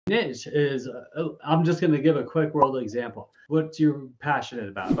niche is, I'm just going to give a quick world example. What you're passionate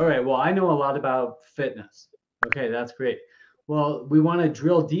about. All right, well, I know a lot about fitness. Okay, that's great. Well, we want to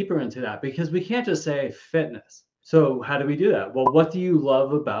drill deeper into that because we can't just say fitness. So how do we do that? Well, what do you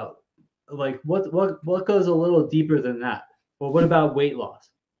love about, like, what goes a little deeper than that? Well, what about weight loss?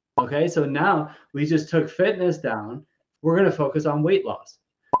 Okay, so now we just took fitness down. We're going to focus on weight loss.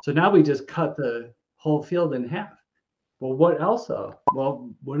 So now we just cut the whole field in half. Well, what else though?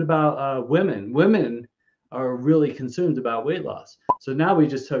 Well, what about women? Women are really consumed about weight loss. So now we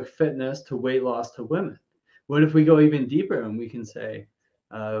just took fitness to weight loss to women. What if we go even deeper and we can say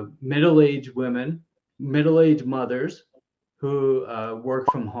middle-aged women, middle-aged mothers who work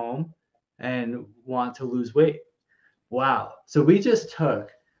from home and want to lose weight? Wow. So we just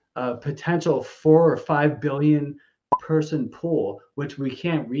took a potential 4 or 5 billion person pool, which we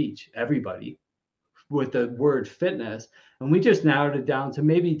can't reach everybody with the word fitness. And we just narrowed it down to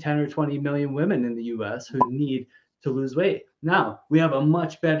maybe 10 or 20 million women in the US who need to lose weight. Now we have a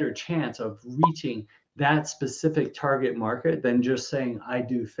much better chance of reaching that specific target market than just saying, I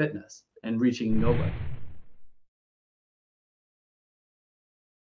do fitness and reaching nobody.